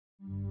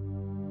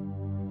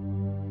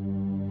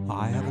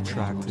I have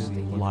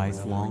attracted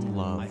lifelong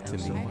love to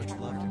me.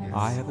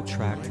 I have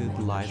attracted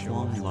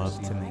lifelong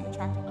love to me.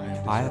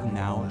 I have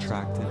now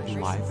attracted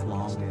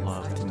lifelong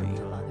love to me.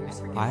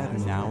 I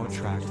have now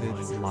attracted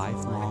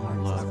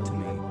lifelong love to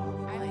me.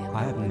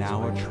 I have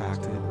now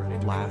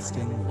attracted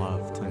lasting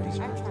love to me.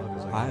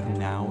 I have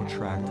now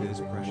attracted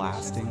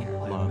lasting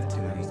love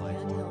to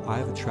me. I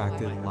have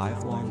attracted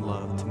lifelong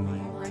love to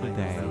me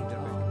today.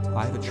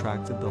 I have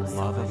attracted the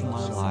love of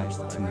my life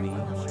to me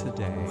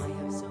today.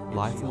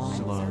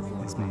 Lifelong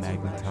love is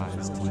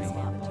magnetized to me.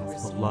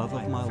 The love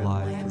of my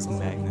life is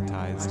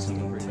magnetized to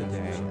me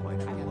today.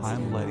 I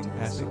am letting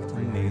epic,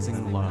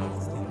 amazing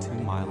love into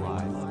my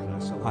life.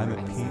 I'm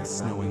at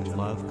peace knowing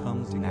love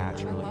comes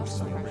naturally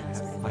to me.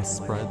 I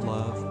spread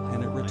love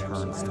and it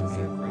returns to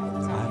me.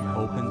 I am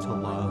open to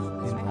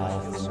love in all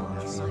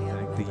forms.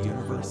 The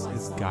universe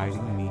is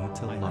guiding me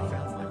to love.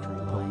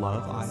 The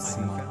love I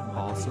seek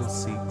also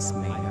seeks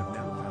me.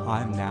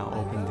 I am now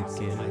open to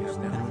give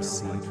and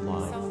receive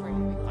love.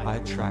 I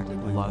attract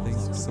loving,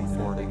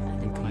 supporting,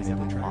 and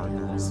committed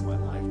partners.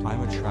 I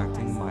am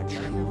attracting my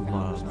true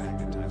love.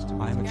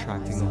 I am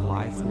attracting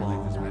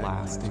lifelong,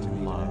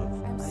 lasting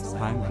love.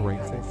 I am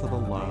grateful for the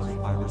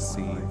love I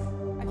receive.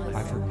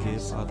 I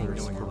forgive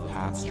others for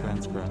past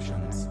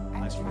transgressions.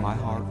 My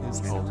heart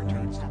is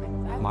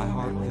open. My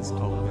heart is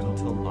open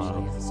to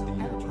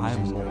love. I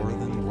am more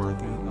than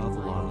worthy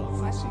of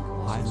love.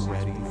 I am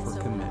ready for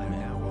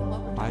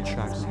commitment. I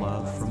attract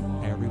love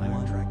from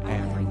everyone,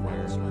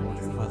 everywhere.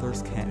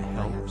 Others can't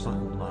help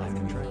but love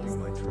me.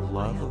 The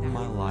love of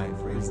my life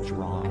is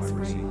drawn to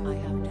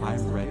me. I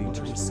am ready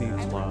to receive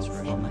love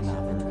from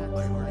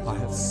another. I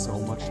have so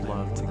much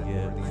love to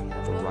give.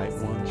 The right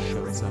one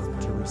shows up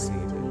to receive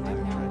it.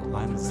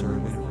 I am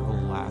deserving of a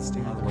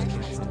lasting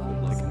relationship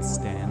that can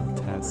stand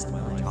the test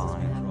of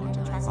time.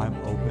 I am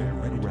open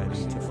and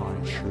ready to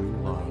find true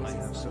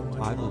love.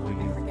 I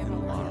believe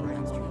in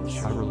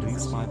love. I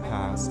release my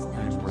past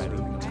and am ready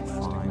to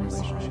find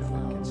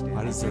love.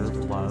 I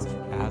deserve love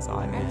as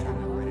I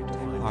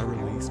am. I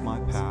release my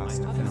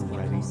past and am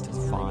ready to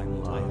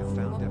find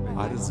love.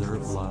 I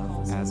deserve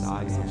love as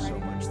I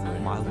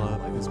am. My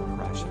love is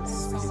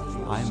precious.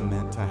 I am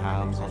meant to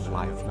have a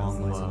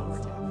lifelong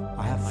love.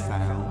 I have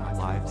found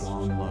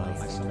lifelong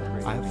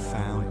love. I have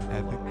found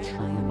epic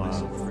true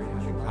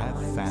love. I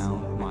have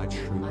found my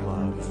true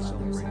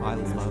love. I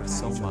love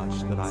so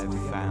much that I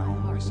have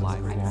found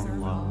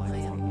lifelong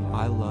love.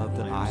 I love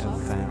that I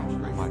have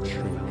found my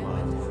true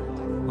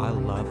love. I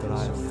love that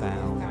I have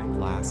found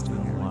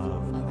lasting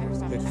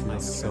love. It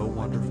feels so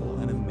wonderful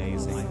and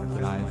amazing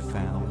that I have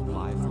found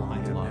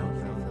lifelong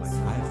love.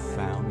 I have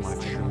found my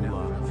true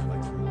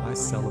love. I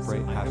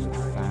celebrate having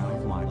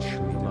found my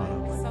true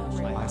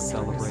love. I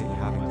celebrate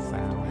having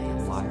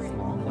found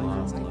lifelong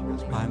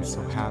love. I am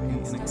so happy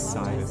and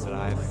excited that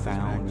I have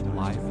found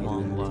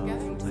lifelong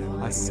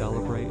love. I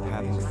celebrate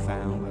having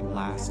found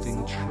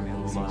lasting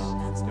true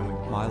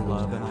love. My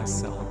love and I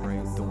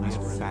celebrate that we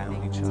have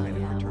found each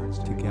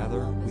other.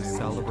 Together, we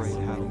celebrate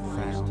having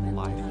found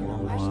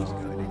lifelong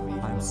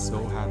love. I am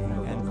so happy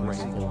and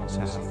grateful to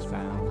have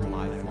found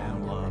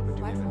lifelong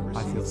love.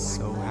 I feel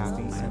so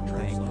happy and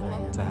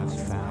thankful to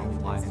have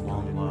found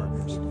lifelong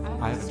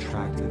love. I have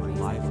attracted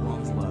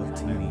lifelong love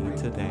to me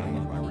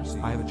today.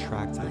 I have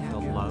attracted the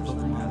love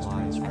of my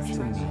life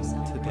to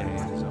me today.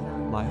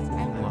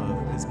 Lifelong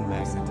love is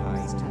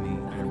magnetized to me.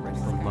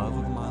 The love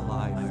of my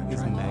life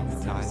is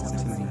magnetized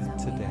to me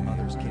today.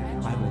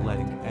 I'm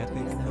letting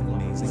epic,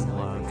 amazing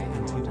love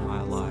into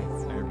my life.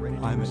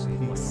 I'm at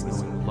peace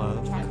knowing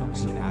love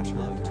comes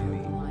naturally to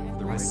me.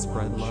 I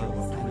spread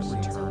love and it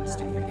returns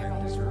to me.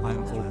 I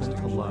am open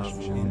to love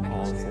in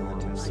all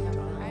forms.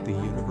 The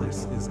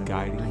universe is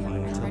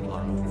guiding me to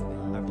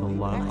love. The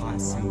love I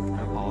seek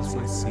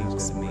also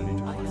seeks me.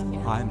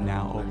 I am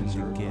now open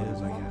to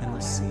give and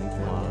receive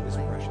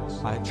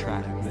love. I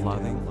attract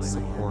loving,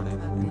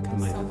 supportive, and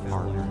committed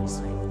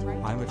partners.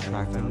 I am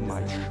attracting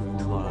my true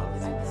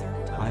love.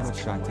 I am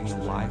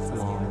attracting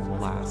lifelong,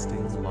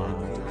 lasting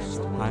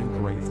love. I am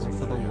grateful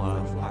for the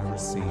love I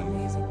receive.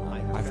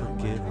 I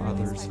forgive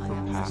others for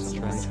past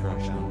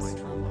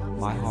transgressions.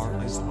 My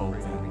heart is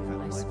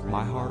open.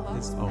 My heart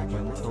is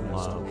open to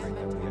love.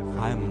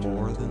 I am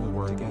more than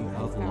worthy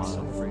of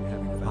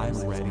love. I am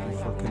ready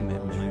for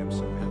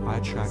commitment. I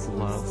attract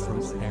love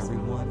from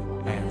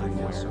everyone,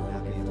 everywhere.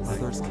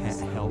 Others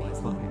can't help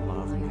but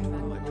love me.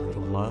 The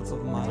love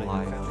of my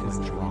life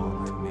is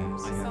drawn to me.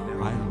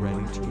 I am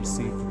ready to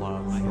receive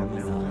love from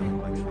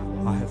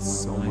another. I have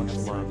so much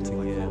love to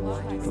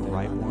give. The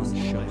right one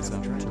shows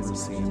up to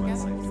receive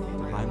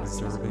it. I am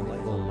deserving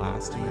of a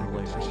lasting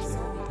relationship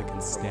that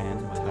can stand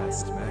the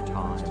test of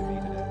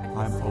time.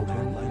 I am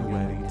open and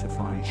ready to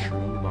find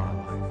true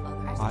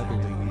love. I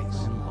believe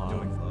in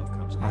love.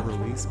 I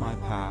release my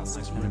past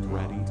and am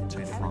ready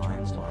to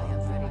find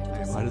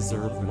love. I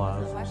deserve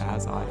love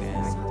as I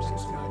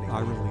am. I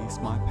release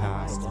my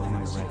past and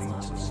am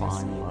ready to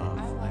find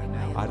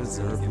love. I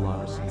deserve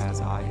love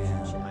as I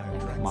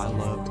am. My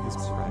love is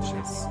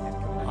precious.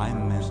 I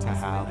am meant to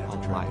have a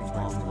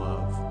lifelong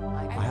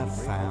love. I have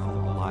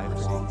found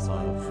lifelong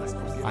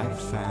love. I have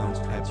found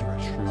epic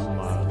true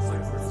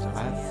love.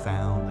 I have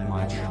found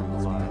my true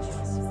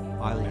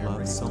love. I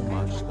love so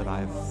much that I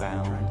have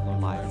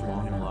found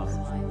lifelong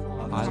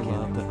love. I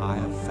love that I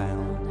have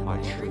found my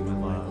true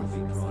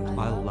love.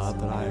 I love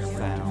that I have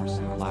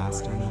found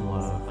lasting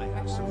love.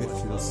 It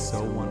feels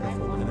so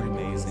wonderful and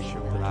amazing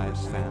that I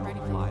have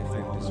found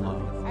lifelong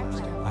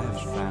love. I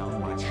have found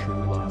my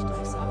true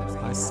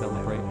love. I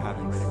celebrate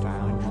having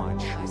found my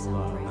true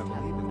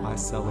love. I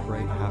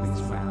celebrate having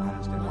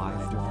found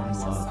lifelong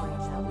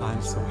love. I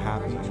am so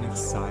happy and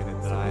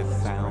excited that I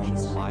have found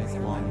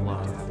lifelong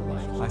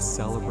love. I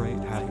celebrate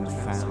having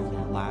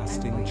found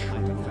lasting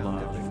true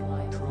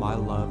love. My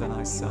love and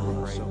I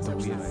celebrate that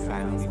we have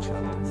found each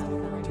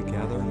other.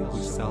 Together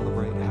we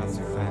celebrate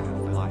having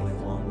found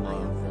lifelong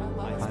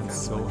love. I'm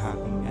so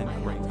happy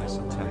and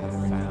grateful to have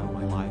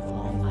found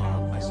lifelong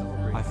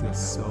love. I feel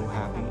so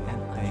happy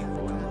and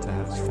thankful to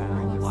have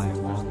found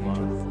lifelong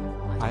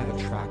love. I have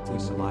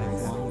attracted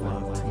lifelong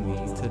love to me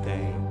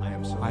today.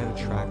 I have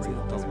attracted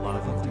the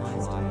love of my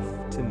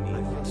life to me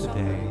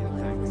today.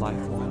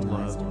 Lifelong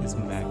love is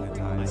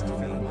magnetized to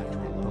me.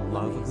 The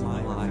love of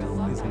my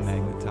life is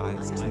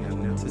magnetized to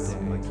me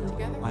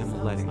today.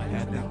 I'm letting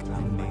epic,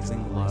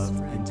 amazing love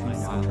into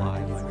my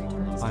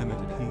life. I'm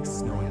at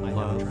peace knowing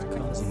love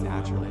comes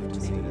naturally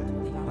to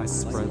me. I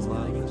spread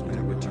love and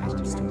it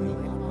returns to me.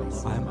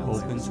 I am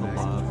open to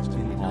love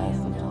in all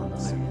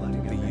forms.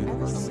 The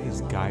universe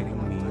is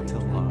guiding me to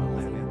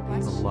love.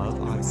 The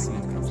love I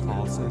seek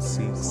also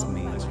seeks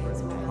me.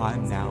 I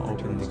am now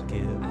open to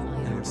give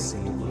and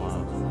receive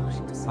love.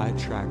 I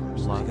attract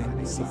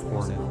loving,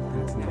 supportive,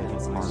 and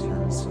committed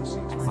partners.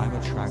 I am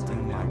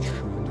attracting my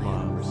true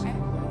love.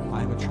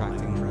 I am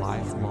attracting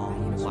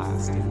lifelong,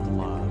 lasting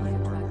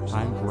love.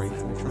 I am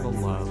grateful for the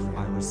love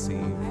I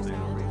receive.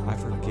 I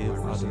forgive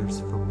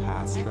others for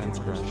past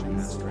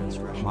transgressions.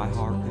 My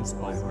heart is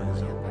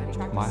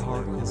open. My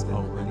heart is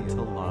open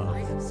to love.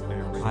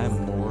 I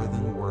am more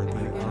than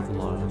worthy of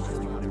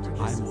love.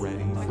 I am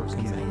ready for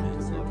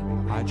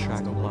commitment. I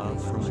attract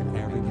love from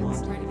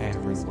everyone,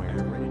 everywhere.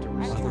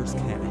 Others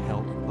can't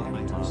help but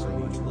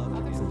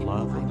love me. The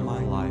love of my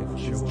life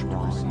is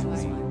drawn to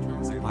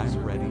me. I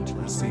am ready to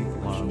receive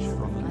love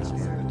from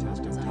another.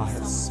 I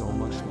have so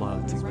much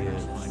love to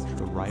give.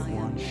 The right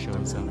one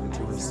shows up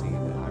to receive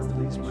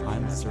it.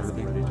 I'm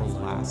serving a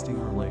lasting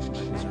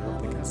relationship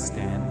that can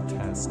stand the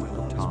test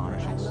of time.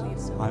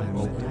 I'm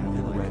open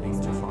and ready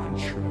to find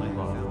true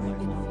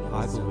love.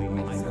 I believe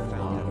in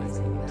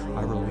love.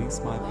 I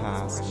release my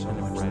past and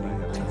am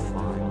ready to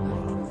find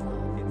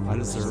love. I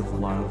deserve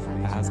love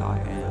as I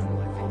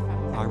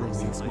am. I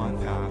release my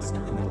past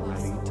and am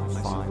ready to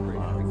find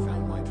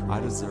love. I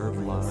deserve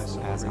love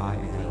as I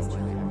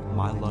am.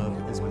 My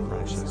love is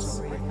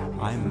precious.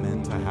 I am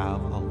meant to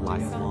have a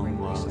lifelong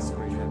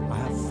love. I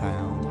have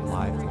found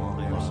lifelong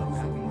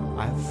love.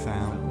 I have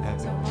found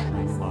epic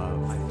true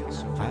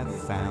love. I have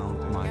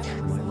found my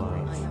true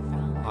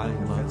love. I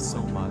love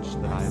so much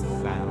that I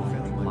have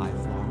found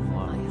lifelong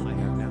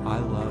love. I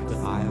love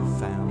that I have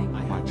found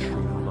my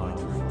true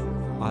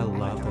love. I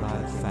love that I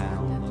have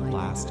found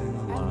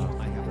lasting love.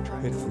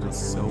 It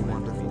feels so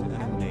wonderful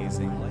and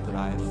amazing that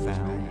I have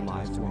found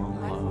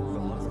lifelong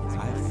love.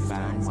 I have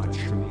found my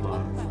true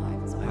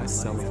love. I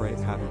celebrate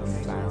having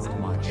found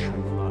my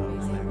true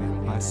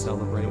love. I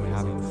celebrate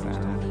having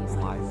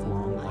found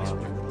lifelong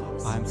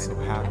love. I am so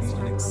happy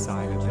and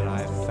excited that I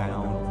have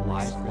found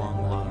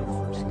lifelong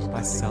love.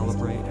 I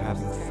celebrate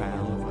having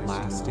found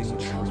lasting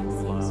true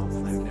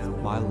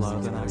love. My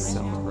love and I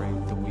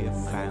celebrate that we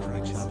have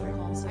found each other.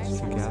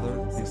 Together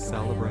we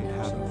celebrate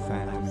having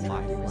found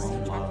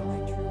lifelong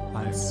love.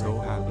 I am so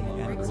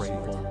happy and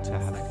grateful to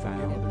have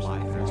found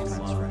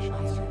lifelong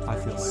love. I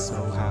feel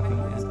so happy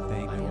and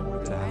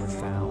thankful to have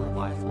found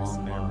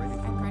lifelong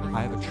love.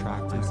 I have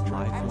attracted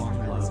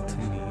lifelong love to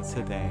me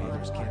today.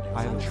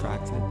 I have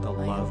attracted the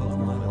love of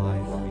my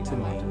life to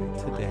me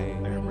today.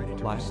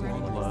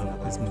 Lifelong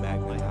love is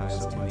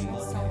magnetized to me.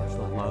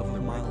 The love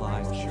of my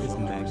life is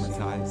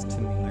magnetized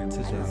to me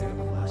today.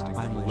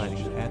 I'm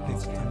letting epic,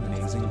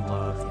 amazing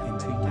love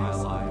into my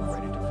life.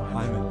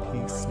 I'm at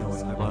peace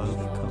knowing love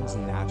comes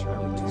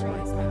naturally to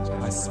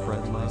me. I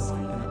spread love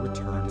and it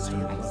returns to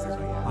me.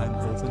 I'm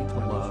open to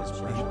love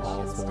in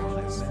all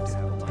forms.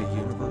 The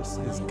universe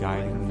is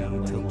guiding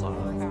me to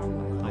love.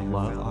 The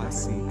love I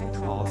seek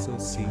also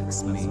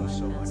seeks me.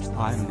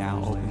 I am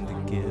now open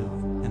to give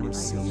and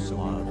receive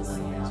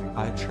love.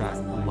 I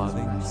attract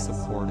loving,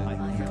 supportive,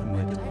 and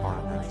committed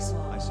partners.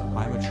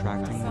 I'm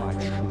attracting my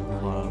true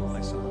love.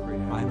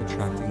 I'm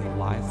attracting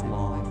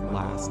lifelong,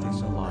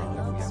 lasting love.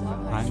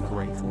 I'm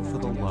grateful for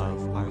the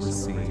love I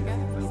receive.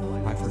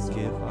 I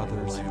forgive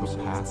others for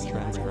past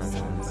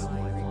transgressions.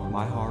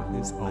 My heart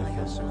is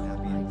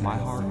open. My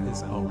heart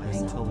is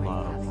open to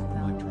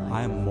love.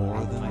 I am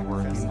more than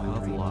worthy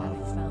of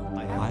love.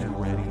 I am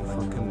ready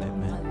for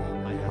commitment.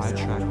 I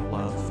attract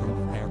love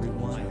from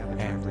everyone,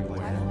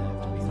 everywhere.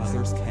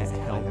 Others can't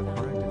help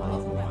but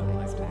love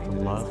me.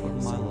 The love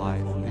of my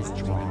life is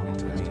drawn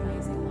to me.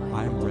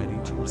 I am ready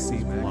to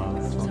receive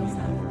love from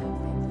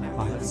another.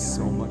 I have have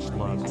so much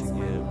love to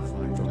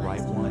give. The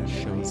right one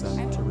shows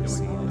up to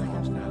receive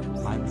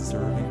it. I'm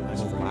deserving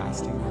of a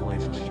lasting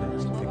relationship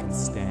that can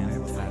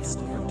stand the test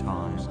of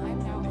time.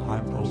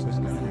 I'm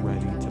open and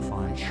ready to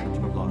find true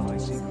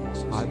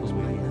love. I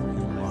believe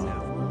in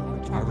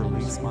love. I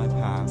release my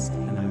past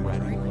and am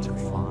ready to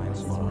find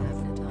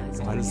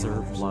love. I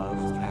deserve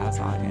love as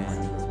I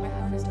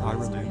am. I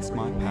release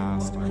my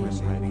past and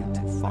am ready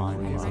to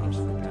find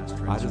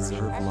love. I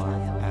deserve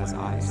love as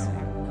I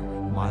am.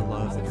 My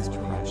love is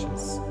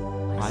precious.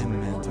 I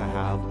am meant to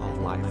have a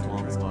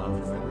lifelong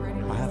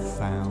love. I have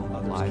found a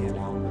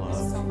lifelong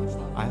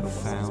love. I have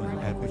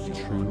found epic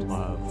true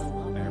love.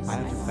 I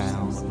have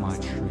found my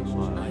true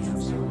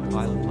love.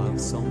 I love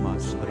so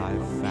much that I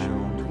have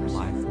found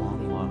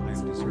lifelong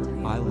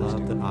love. I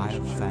love that I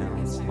have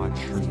found my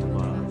true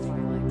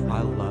love.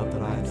 I love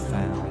that I have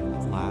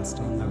found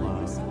lasting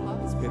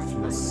love. It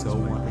feels so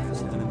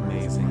wonderful and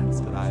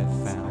amazing that I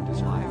have found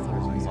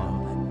lifelong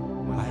love.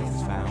 I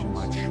have found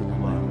my true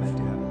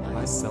love.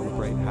 I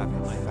celebrate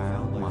having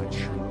found my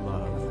true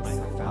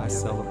love. I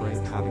celebrate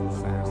having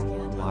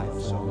found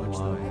lifelong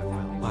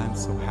love. I am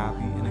so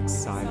happy and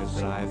excited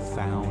that I have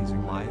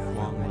found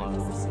lifelong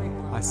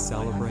love. I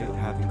celebrate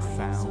having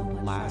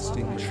found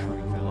lasting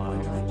true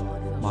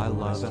love. My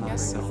love and I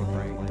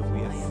celebrate that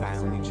we have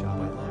found each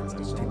other.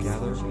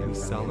 Together we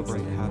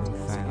celebrate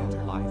having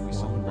found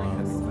lifelong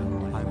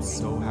love. I'm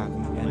so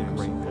happy and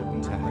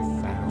grateful to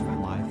have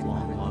found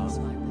lifelong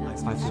love.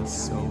 I feel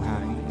so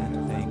happy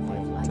and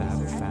thankful to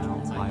have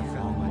found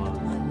lifelong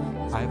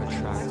love. I have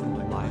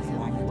attracted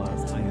lifelong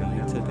love to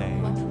me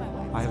today.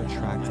 I have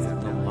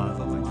attracted the love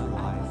of my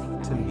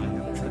life to me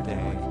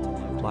today.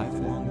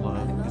 Lifelong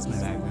love is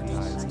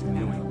magnetized to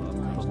me.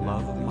 The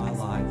love of my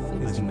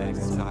life is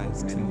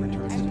magnetized to me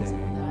today.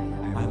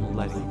 I'm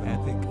letting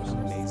epic,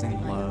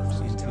 amazing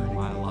love into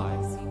my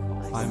life.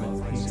 I'm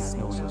at peace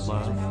knowing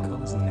love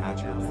comes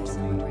naturally to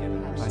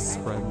me. I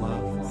spread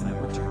love and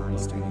it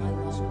returns to me.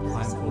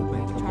 I'm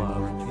open to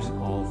love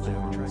in all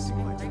forms.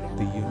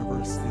 The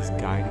universe is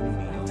guiding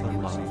me to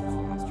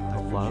love.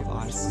 The love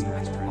I seek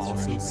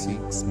also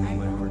seeks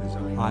me.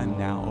 I am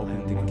now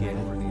open to give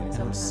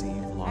and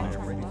receive love.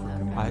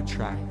 I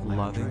attract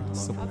loving,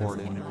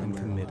 supportive, and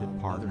committed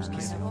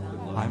partners.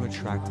 I'm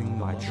attracting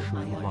my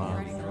true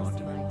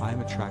love. I'm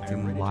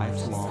attracting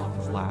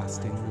lifelong,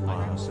 lasting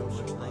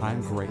love.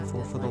 I'm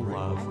grateful for the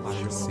love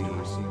I receive.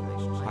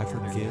 I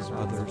forgive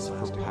others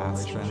for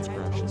past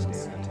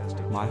transgressions.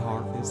 My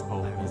heart is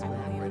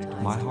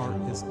open. My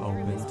heart is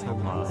open to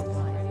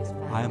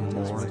love. I am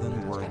more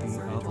than worthy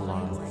of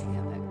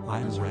love. I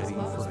am ready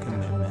for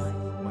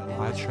commitment.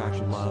 I attract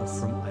love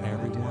from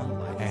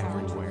everyone,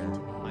 everywhere.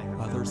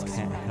 Others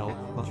can't help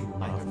but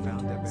love me.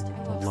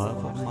 The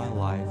love of my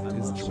life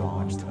is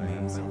drawn to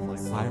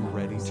me. I am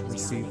ready to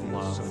receive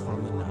love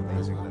from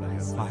another.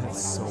 I have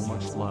so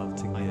much love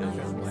to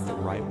give, and the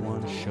right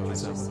one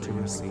shows up to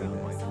receive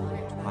it.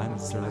 I'm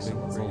deserving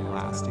of a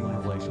lasting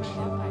relationship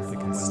that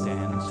can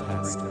stand the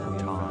test of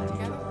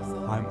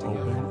time. I'm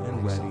open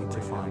and ready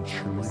to find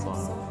true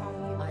love.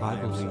 I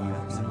believe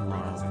in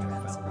love.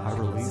 I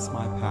release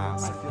my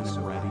past and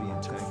am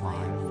ready to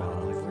find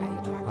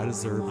love. I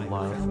deserve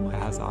love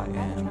as I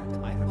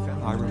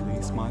am. I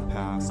release my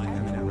past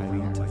and am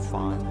ready to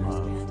find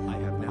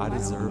love. I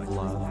deserve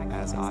love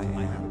as I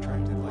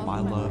am. My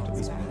love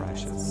is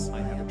precious.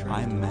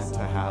 I am meant to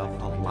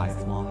have a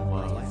lifelong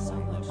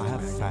love. I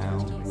have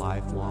found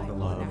lifelong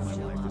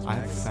love. I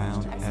have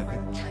found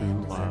epic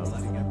true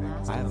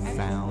love. I have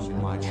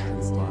found my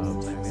true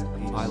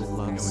love. I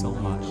love so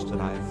much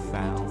that I have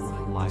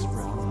found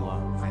lifelong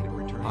love.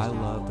 I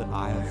love that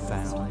I have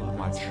found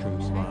my true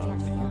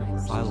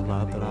love. I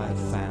love that I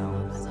have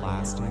found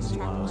lasting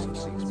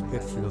love.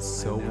 It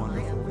feels so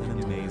wonderful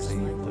and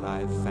amazing that I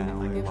have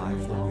found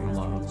lifelong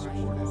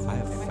love. I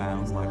have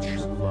found my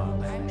true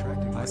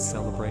love. I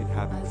celebrate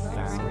having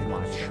found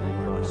my true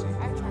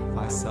love.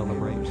 I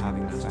celebrate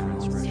having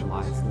found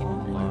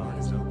lifelong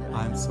love.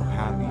 I am so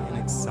happy and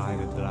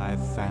excited that I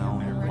have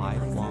found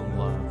lifelong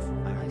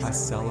love. I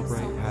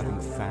celebrate having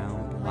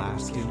found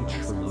lasting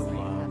true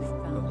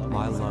love.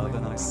 My love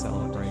and I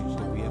celebrate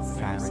that we have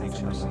found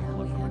each other.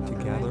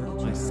 Together,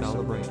 we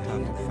celebrate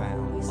having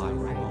found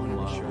lifelong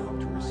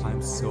love.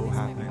 I'm so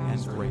happy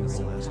and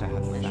grateful to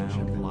have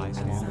found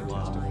lifelong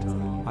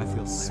love. I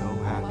feel so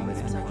happy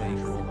and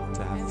thankful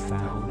to have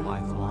found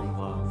lifelong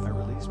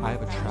love. I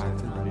have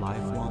attracted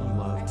lifelong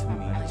love to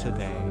me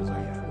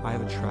today. I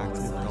have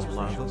attracted the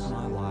love of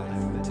my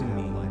life to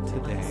me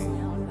today.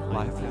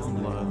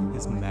 Lifelong love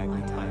is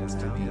magnetized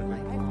to me.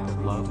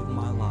 The love of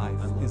my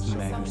life is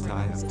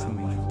magnetized to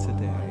me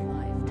today.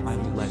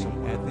 I'm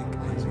letting epic,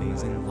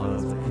 amazing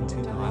love into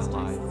my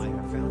life.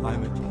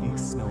 I'm at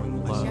peace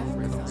knowing love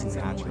comes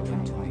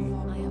naturally to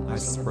me. I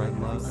spread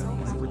love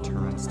and it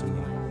returns to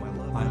me.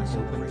 I'm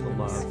open to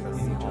love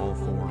in all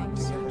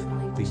forms.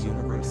 The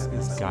universe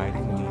is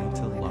guiding me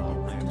to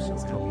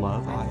love. The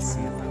love I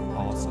seek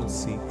also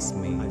seeks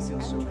me.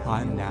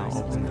 I am now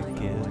open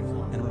to give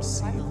and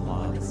receive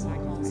love.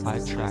 I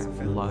attract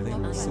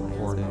loving,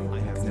 supportive,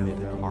 and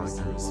committed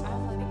partners.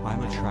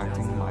 I'm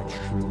attracting my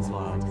true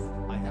love.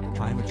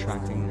 I'm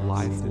attracting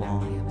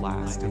lifelong,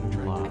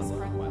 lasting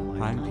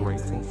love. I'm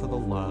grateful for the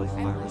love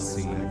I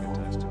received.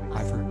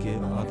 I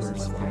forgive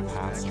others for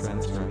past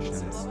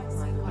transgressions.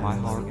 My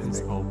heart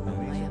is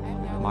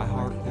open. My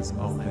heart is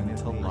open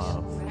to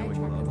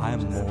love. I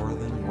am more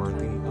than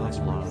worthy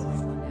of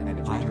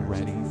love. I am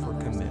ready for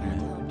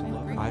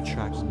commitment. I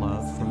attract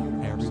love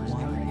from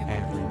everyone,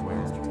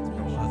 everywhere.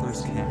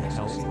 Others can't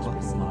help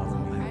but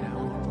love me.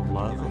 The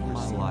love of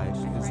my life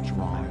is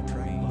drawn to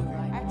me.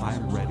 I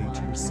am ready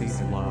to receive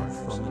love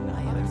from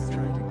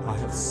another. I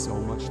have so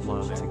much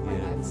love to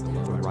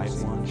give. The right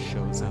one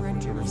shows up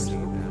to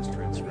receive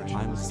it.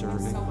 I'm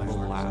observing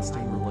a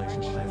lasting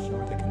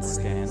relationship that can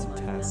stand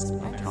the test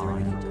of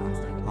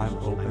time. I'm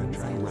open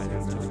and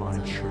ready to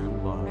find true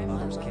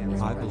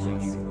love. I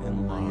believe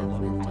in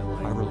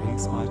love. I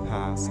release my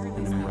past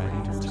and am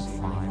ready to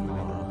find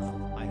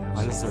love.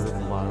 I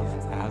deserve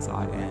love as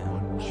I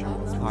am.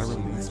 I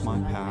release my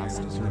past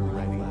and am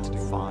ready to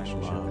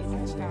find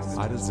love.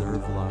 I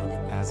deserve love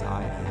as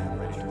I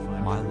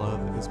am. My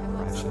love is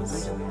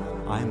precious.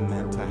 I am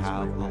meant to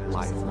have a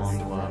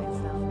lifelong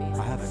love.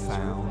 I have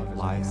found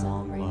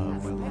lifelong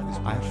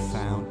love. I have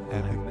found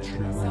epic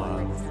true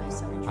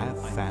love. I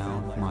have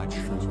found my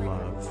true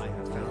love.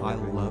 I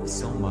love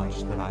so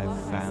much that I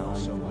have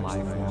found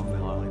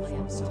lifelong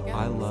love.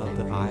 I love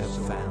that I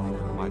have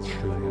found my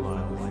true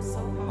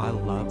love. I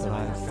love that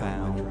I have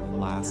found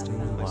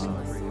lasting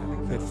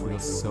love. It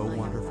feels so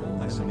wonderful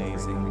and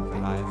amazing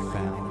that I have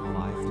found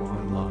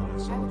lifelong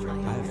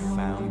love. I have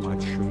found my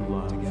true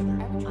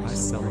love. I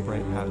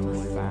celebrate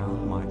having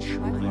found my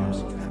true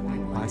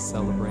love. I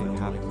celebrate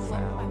having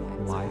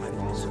found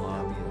lifelong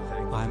love.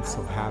 I am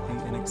so happy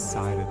and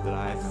excited that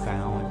I have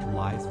found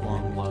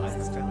lifelong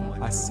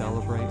love. I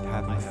celebrate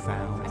having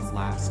found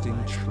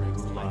lasting true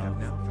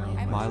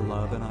love. My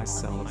love and I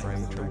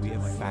celebrate that we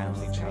have found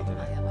each other.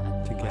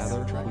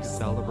 Together, we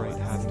celebrate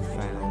having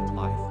found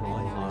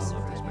lifelong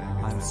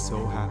love. I'm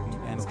so happy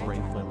and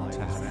grateful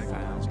to have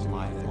found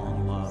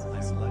lifelong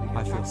love.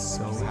 I feel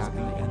so happy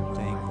and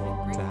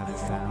thankful to have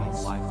found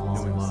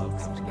lifelong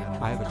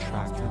love. I have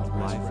attracted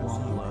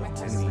lifelong love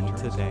to me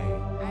today.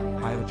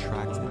 I have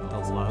attracted the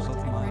love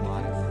of my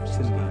life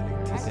to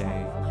me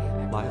today.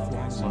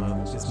 Lifelong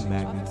love is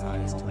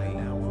magnetized to me.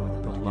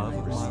 The love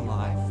of my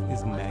life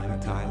is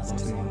magnetized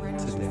to me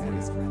today.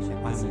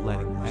 I'm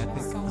letting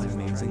epic,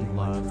 amazing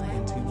love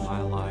into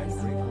my life.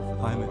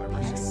 I'm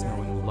at peace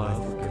knowing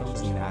love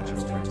comes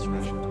naturally to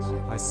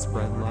me. I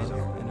spread love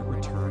and it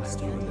returns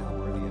to me.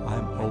 I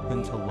am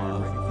open to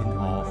love in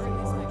all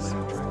forms.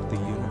 The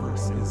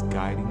universe is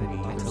guiding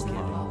me to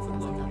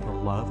love. The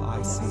love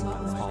I seek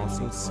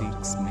also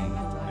seeks me.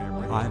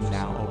 I am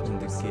now open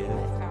to give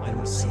and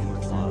receive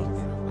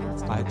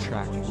love. I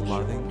attract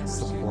loving,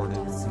 supportive,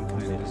 and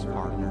committed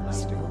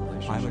partners.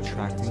 I'm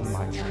attracting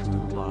my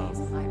true love.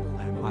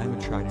 I'm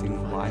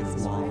attracting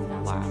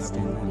lifelong,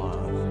 lasting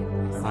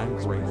love. I'm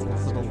grateful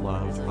for the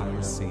love I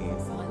receive.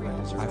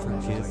 I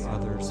forgive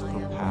others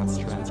for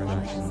past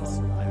transgressions.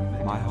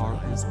 My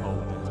heart is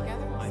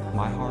open.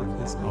 My heart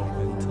is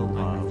open to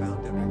love.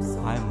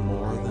 I am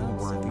more than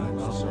worthy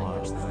of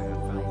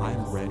love. I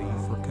am ready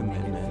for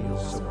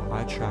commitment.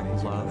 I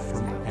attract love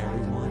from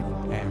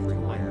everyone,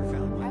 everywhere.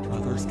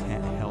 Others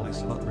can't help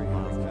but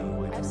love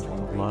me.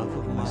 The love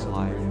of my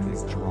life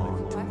is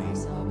drawn to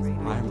me.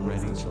 I am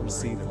ready to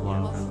receive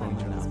love from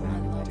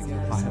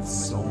another. I have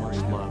so much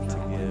love to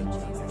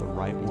give. The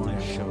right one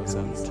shows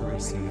up to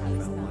receive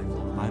it.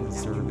 I'm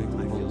observing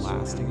a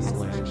lasting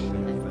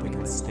relationship that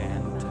can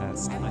stand the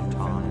test of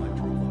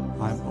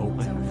time. I'm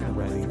open and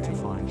ready to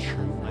find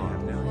true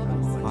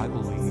love. I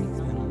believe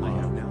in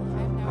love.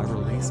 I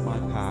release my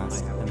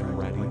past and am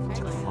ready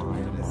to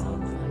find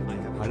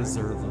love. I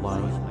deserve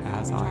love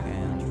as I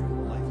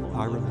am.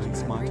 I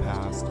release my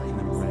past and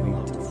am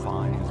ready to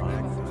find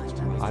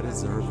love. I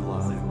deserve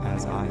love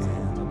as I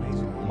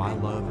am. My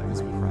love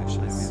is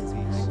precious.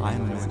 I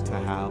am meant to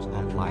have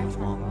a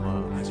lifelong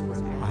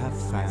love. I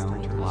have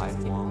found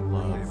lifelong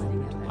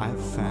love. I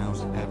have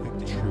found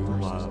epic true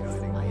love.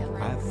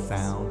 I have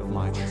found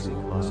my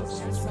true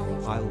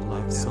love. I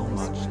love so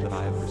much that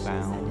I have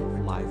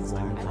found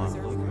lifelong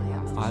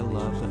love. I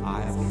love that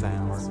I have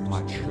found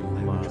my true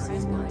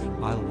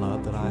love. I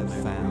love that I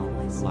have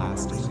found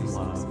lasting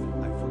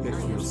love. It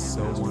feels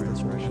so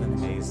wonderful and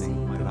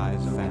amazing that I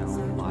have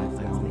found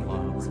lifelong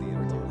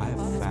love. I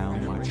have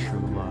found my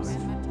true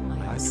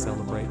love. I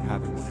celebrate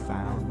having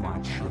found my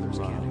true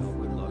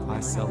love. I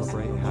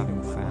celebrate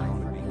having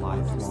found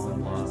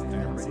lifelong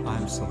love. I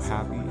am so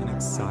happy and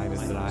excited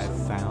that I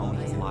have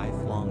found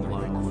lifelong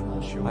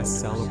love. I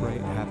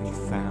celebrate having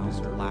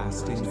found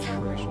lasting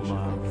true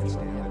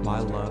love. My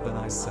love and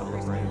I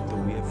celebrate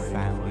that we have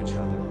found each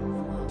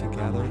other.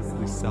 Together,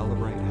 we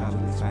celebrate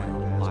having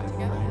found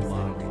lifelong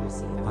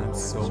love. I'm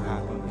so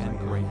happy and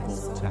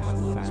grateful to have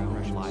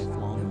found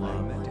lifelong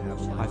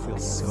love. I feel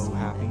so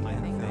happy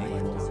and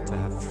thankful to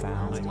have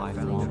found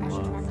lifelong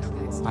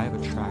love. I have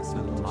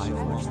attracted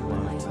lifelong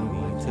love to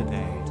me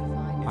today.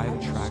 I have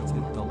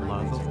attracted the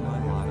love of my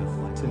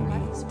life to me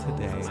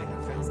today.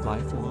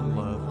 Lifelong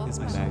love is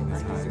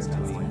magnetized to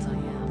me.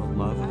 The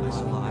love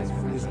of my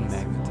life is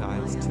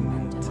magnetized to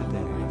me today.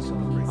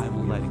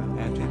 I'm letting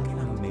epic,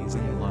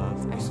 amazing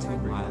love into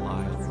my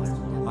life.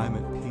 I'm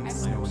at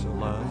peace knowing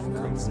love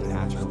comes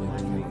naturally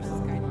to me.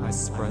 I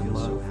spread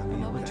love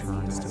and it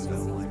returns to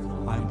me.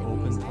 I'm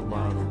open to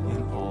love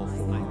in all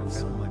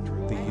forms.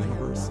 The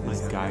universe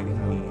is guiding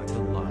me to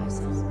love.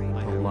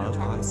 The love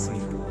I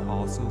seek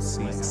also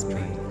seeks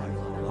me.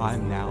 I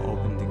am now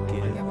open to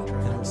give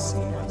and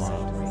receive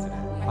love.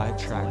 I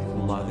attract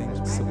loving,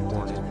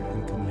 supportive,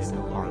 and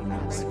committed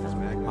partners.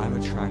 I'm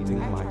attracting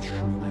my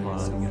true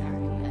love.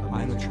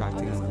 I'm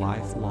attracting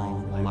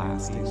lifelong,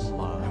 lasting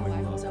love.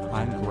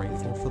 I'm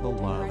grateful for the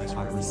love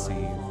I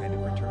receive.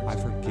 I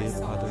forgive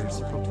others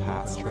for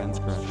past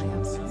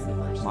transgressions.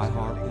 My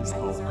heart is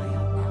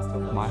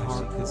open. My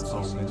heart is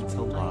open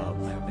to love.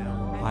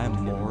 I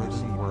am more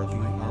than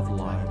worthy of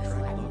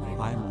love.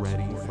 I am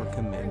ready for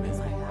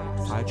commitment.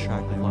 I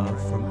attract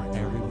love from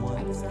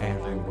everyone,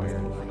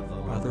 everywhere.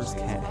 Others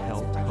can't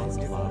help but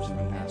love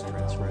me.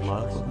 The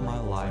love of my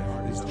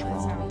life is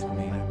drawn to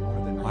me.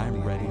 I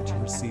am ready to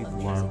receive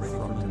love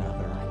from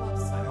another.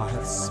 I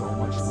have so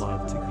much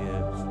love to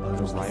give.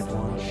 The right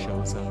one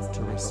shows up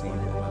to receive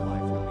it.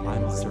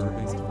 I'm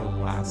observing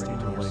a lasting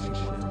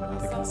relationship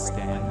that can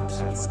stand the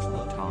test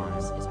of time.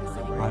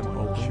 I'm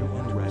open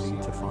and ready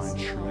to find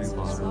true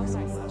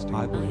love.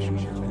 I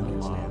believe in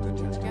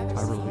love.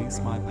 I release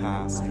my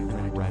past and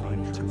am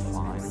ready to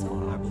find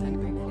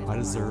love. I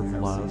deserve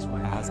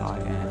love as I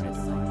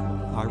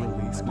am. I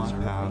release my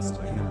past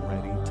and am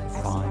ready to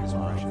find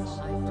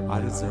love.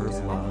 I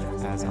deserve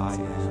love as I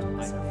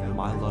am.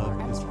 My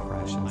love is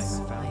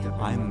precious.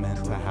 I am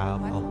meant to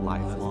have a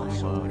lifelong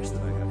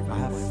love. I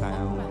have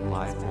found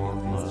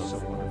lifelong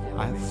love.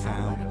 I have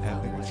found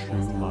epic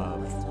true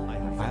love.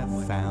 I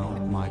have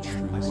found my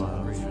true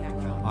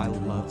love. I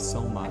love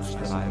so much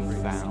that I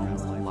have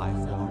found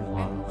lifelong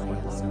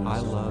love. I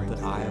love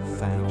that I have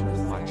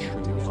found my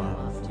true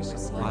love.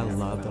 I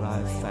love that I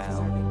have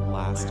found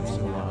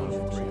lasting love.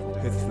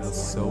 It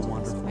feels so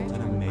wonderful and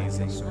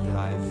amazing that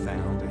I have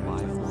found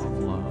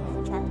lifelong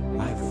love.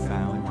 I have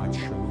found my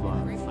true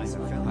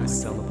love. I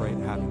celebrate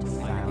having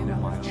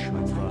found my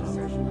true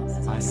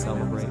love. I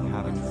celebrate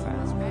having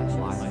found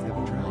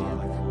lifelong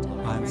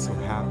love. I am so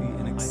happy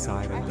and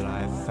excited that I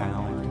have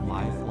found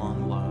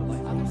lifelong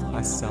love.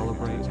 I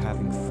celebrate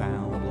having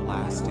found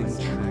lasting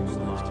true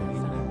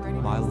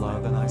love. My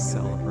love and I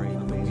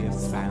celebrate that we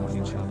have found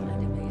each other.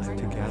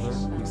 Together,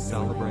 we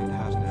celebrate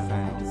having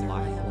found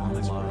lifelong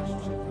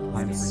love.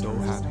 I'm so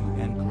happy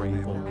and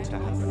grateful to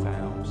have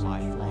found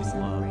lifelong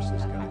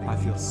love. I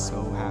feel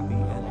so happy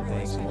and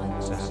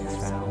thankful to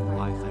have found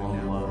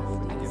lifelong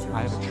love.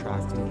 I have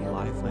attracted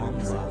lifelong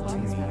love to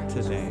me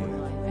today.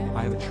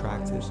 I have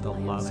attracted the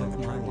love of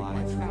my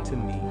life to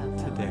me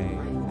today.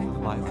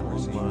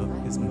 Lifelong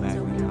love is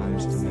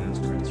magnetized to me.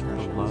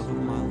 The love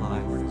of my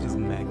life is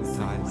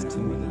magnetized to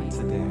me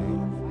today.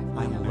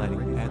 I am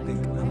letting epic,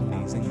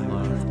 amazing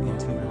love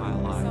into my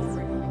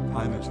life.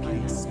 I am at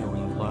peace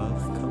knowing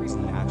love comes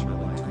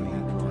naturally to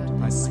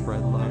me. I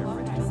spread love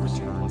and it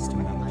returns to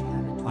me.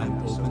 I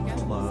am open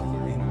to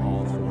love in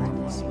all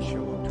forms.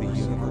 The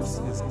universe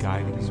is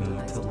guiding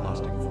me to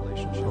love.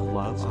 The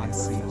love I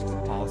seek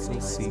also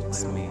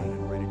seeks me.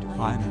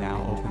 I am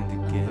now open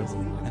to give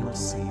and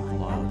receive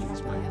love.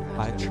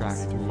 I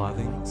attract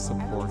loving,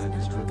 supportive,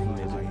 and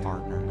committed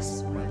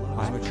partners.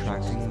 I am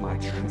attracting my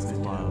true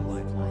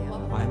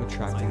love. I am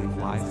attracting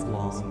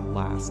lifelong,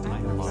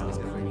 lasting love.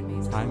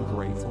 I am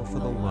grateful for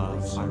the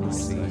love I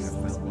receive.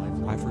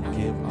 I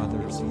forgive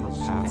others for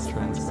past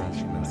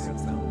transgressions.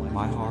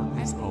 My heart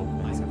is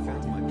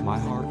open. My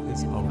heart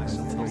is open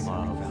to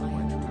love.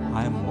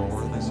 I am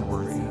more than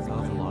worthy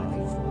of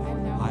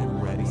love. I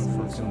am ready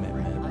for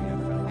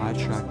commitment. I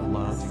attract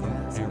love from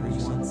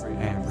everyone,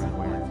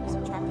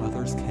 everywhere.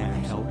 Others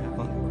can't help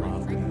but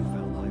love me.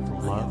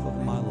 The love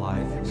of my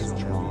life is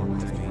drawn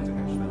to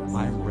me.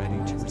 I am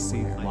ready to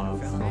receive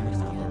love from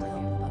another.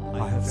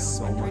 I have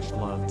so much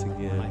love to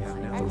give.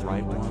 The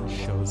right one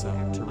shows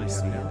up to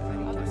receive it.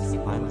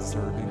 I am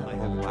observing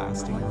a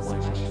lasting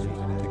relationship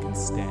that can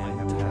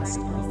stand the test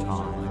of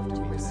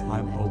time. I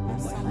am open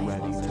and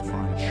ready to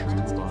find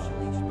true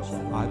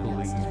love. I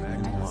believe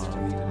in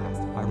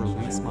love. I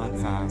release my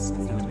past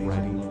and am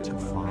ready to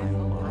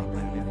find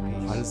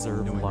love. I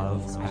deserve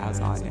love as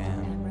I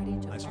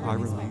am. I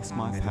release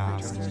my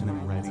past and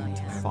am ready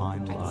to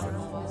find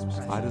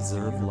love. I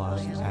deserve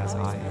love as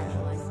I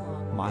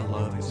am. My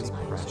love is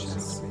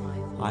precious.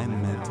 I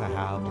am meant to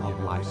have a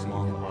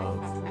lifelong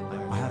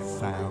love. I have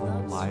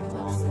found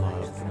lifelong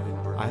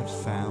love. I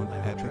have found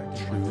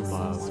epic true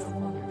love.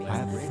 I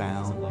have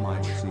found my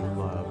true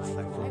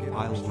love.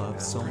 I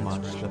love so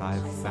much that I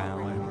have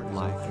found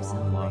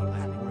lifelong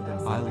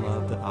love. I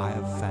love that I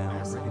have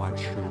found my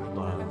true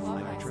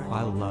love.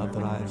 I love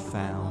that I have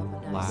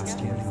found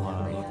lasting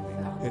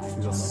love. It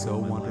feels so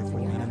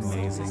wonderful and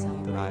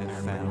amazing that I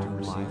have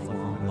found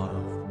lifelong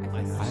love.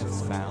 I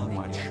have found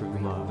my true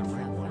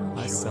love.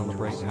 I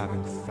celebrate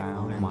having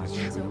found my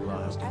true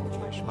love.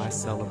 I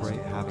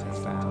celebrate having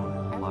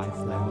found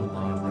lifelong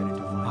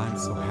love. I am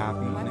so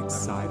happy and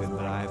excited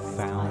that I have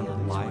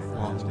found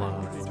lifelong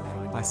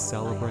love. I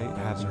celebrate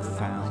having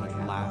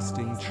found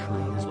lasting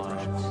true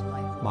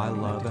love. My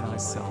love and I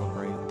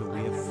celebrate that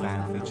we have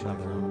found each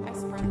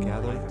other.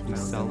 Together, we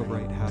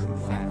celebrate having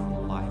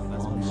found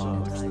lifelong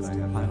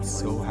love. I am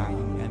so happy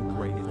and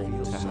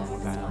grateful to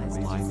have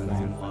found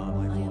lifelong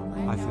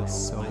love. I feel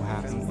so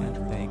happy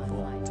and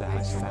thankful to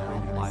have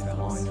found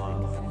lifelong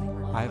love.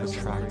 I have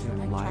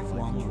attracted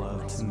lifelong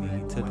love to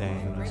me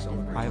today.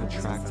 I have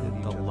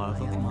attracted the love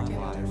of my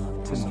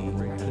life to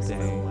me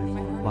today.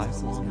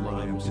 Lifelong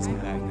love is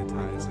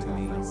magnetized to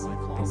me.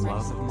 The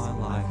love of my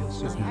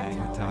life is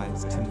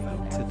magnetized to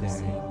me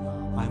today.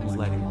 I'm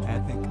letting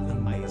epic,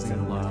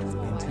 amazing love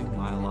into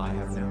my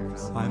life.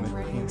 I'm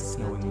at peace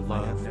knowing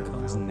love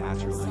comes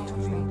naturally to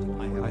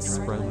me. I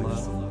spread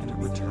love and it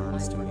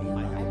returns to me.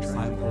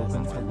 I'm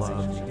open to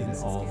love in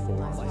all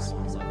forms.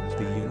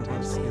 The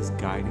universe is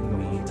guiding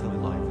me to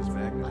love.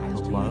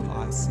 The love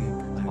I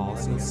seek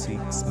also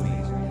seeks me.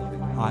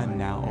 I am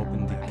now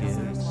open to give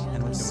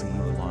and receive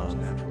love.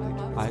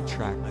 I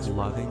attract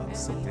loving,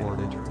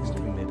 supported, and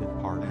committed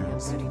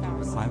partners.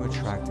 I'm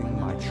attracting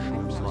my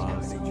true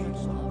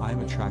love. I'm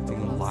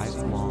attracting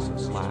lifelong,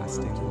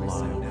 lasting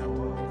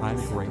love. I'm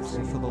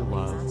grateful for the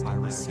love I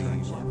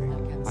receive.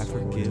 I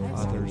forgive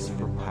others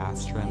for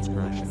past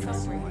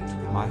transgressions.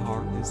 My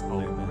heart is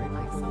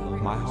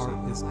open. My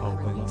heart is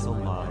open to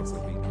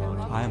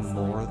love. I am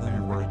more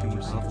than worthy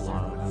of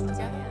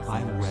love. I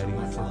am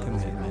ready for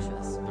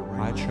commitment.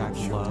 I attract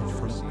love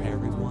from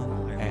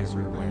everyone,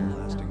 everywhere.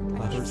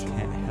 Others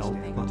can't help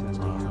but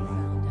love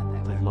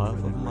me. The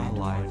love of my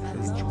life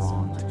is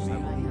drawn to me.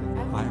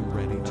 I am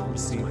ready to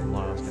receive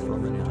love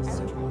from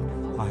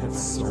another. I have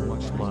so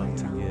much love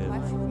to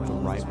give. The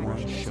right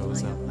one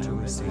shows up to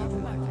receive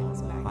it.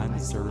 I'm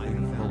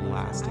deserving of a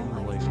lasting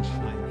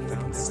relationship that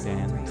can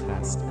stand the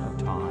test of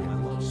time.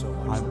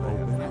 I'm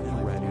open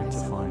and ready to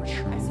find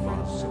true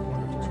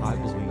love. I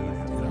believe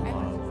in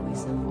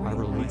love. I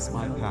release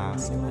my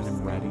past and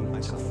am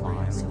ready to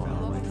find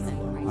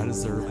love. I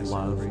deserve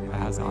love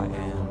as I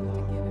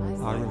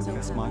am. I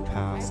release my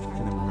past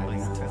and am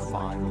ready to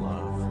find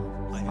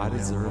love. I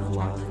deserve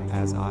love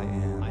as I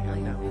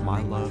am.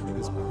 My love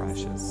is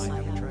precious.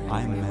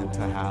 I am meant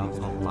to have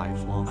a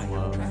lifelong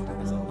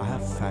love. I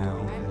have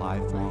found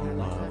lifelong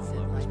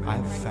love. I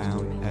have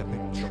found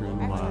epic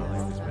true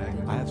love.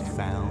 I have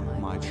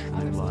found my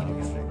true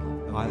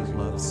love. I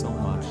love so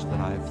much that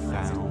I have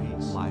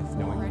found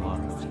lifelong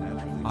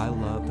love. I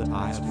love that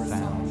I have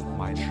found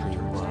my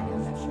true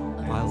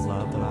love. I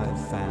love that I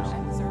have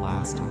found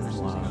lasting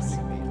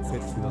love.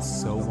 It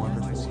feels so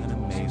wonderful and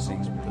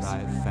amazing that I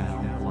have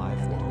found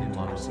lifelong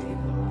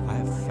love. I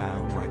have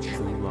found my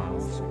true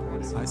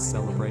love. I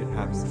celebrate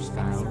having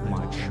found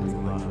my true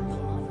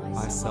love.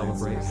 I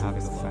celebrate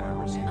having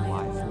found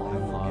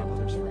lifelong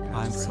love.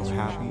 I am so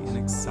happy and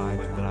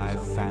excited that I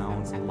have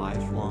found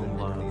lifelong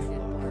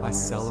love. I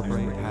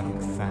celebrate having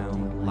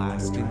found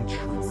lasting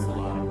true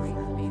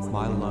love.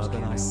 My love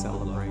and I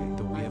celebrate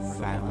that we have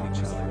found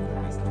each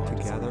other.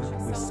 Together,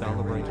 we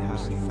celebrate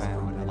having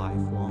found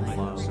lifelong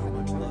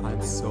love.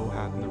 I'm so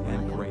happy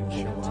and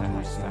grateful to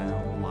have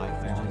found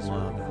lifelong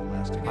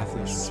love. I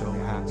feel so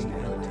happy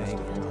and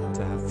thankful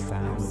to have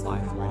found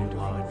lifelong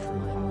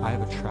love. I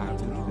have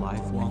attracted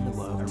lifelong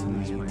love to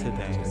me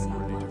today.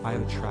 I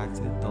have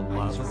attracted the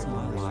love of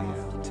my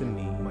life to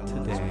me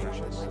today.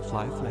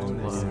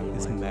 Lifelong love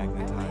is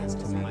magnetized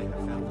to me.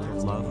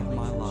 The love of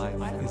my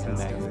life is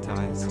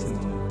magnetized to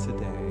me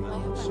today.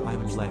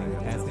 I'm letting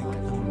epic,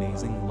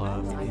 amazing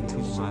love into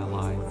my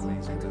life.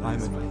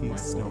 I'm at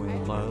peace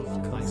knowing love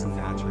comes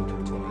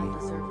naturally to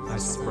me. I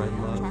spread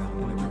love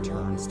and it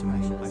returns to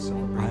me.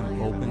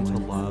 I'm open to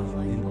love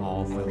in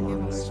all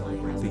forms.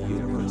 The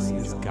universe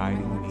is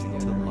guiding me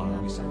to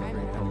love.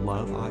 The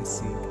love I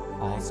seek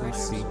also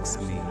seeks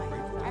me.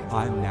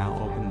 I am now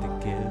open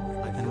to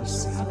give and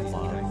receive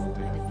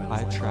love. I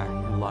attract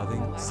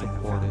loving,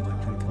 supported,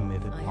 and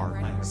committed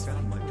partners.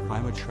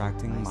 I'm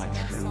attracting my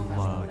true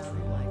love.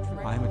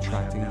 I am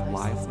attracting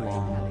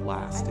lifelong,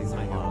 lasting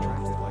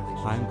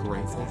love. I am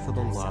grateful for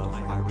the love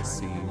I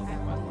receive.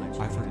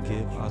 I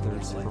forgive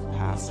others for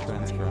past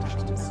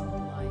transgressions.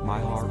 My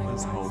heart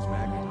is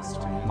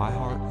open. My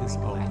heart is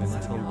open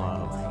to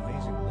love.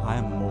 I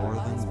am more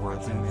than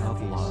worthy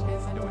of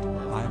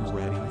love. I am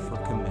ready for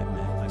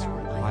commitment.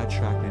 I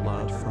attract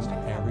love from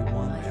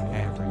everyone and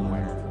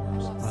everywhere.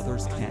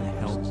 Others can't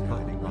help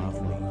but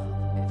love me.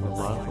 The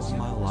love of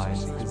my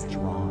life is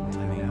drawn to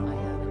me.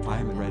 I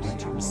am ready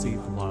to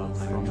receive love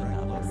from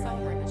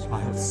another. I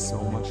have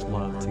so much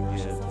love to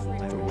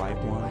give. The right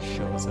one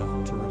shows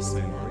up to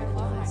receive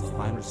it.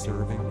 I am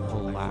deserving of a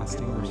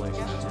lasting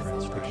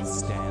relationship that can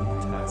stand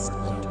the test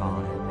of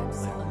time.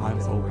 I am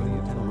open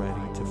and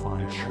ready to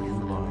find true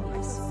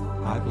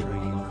love. I believe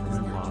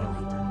in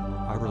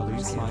love. I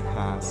release my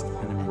past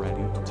and am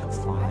ready to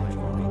find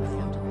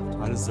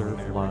love. I deserve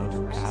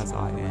love as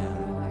I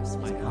am.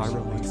 I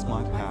release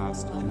my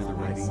past and am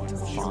ready to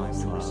find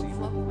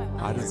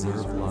love. I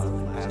deserve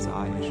love as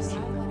I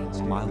am.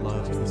 My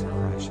love is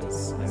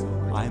precious.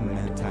 I am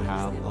meant to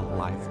have a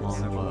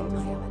lifelong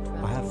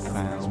love. I have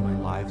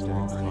found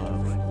lifelong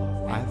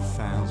love. I have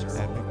found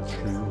epic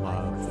true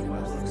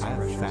love. I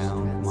have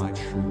found my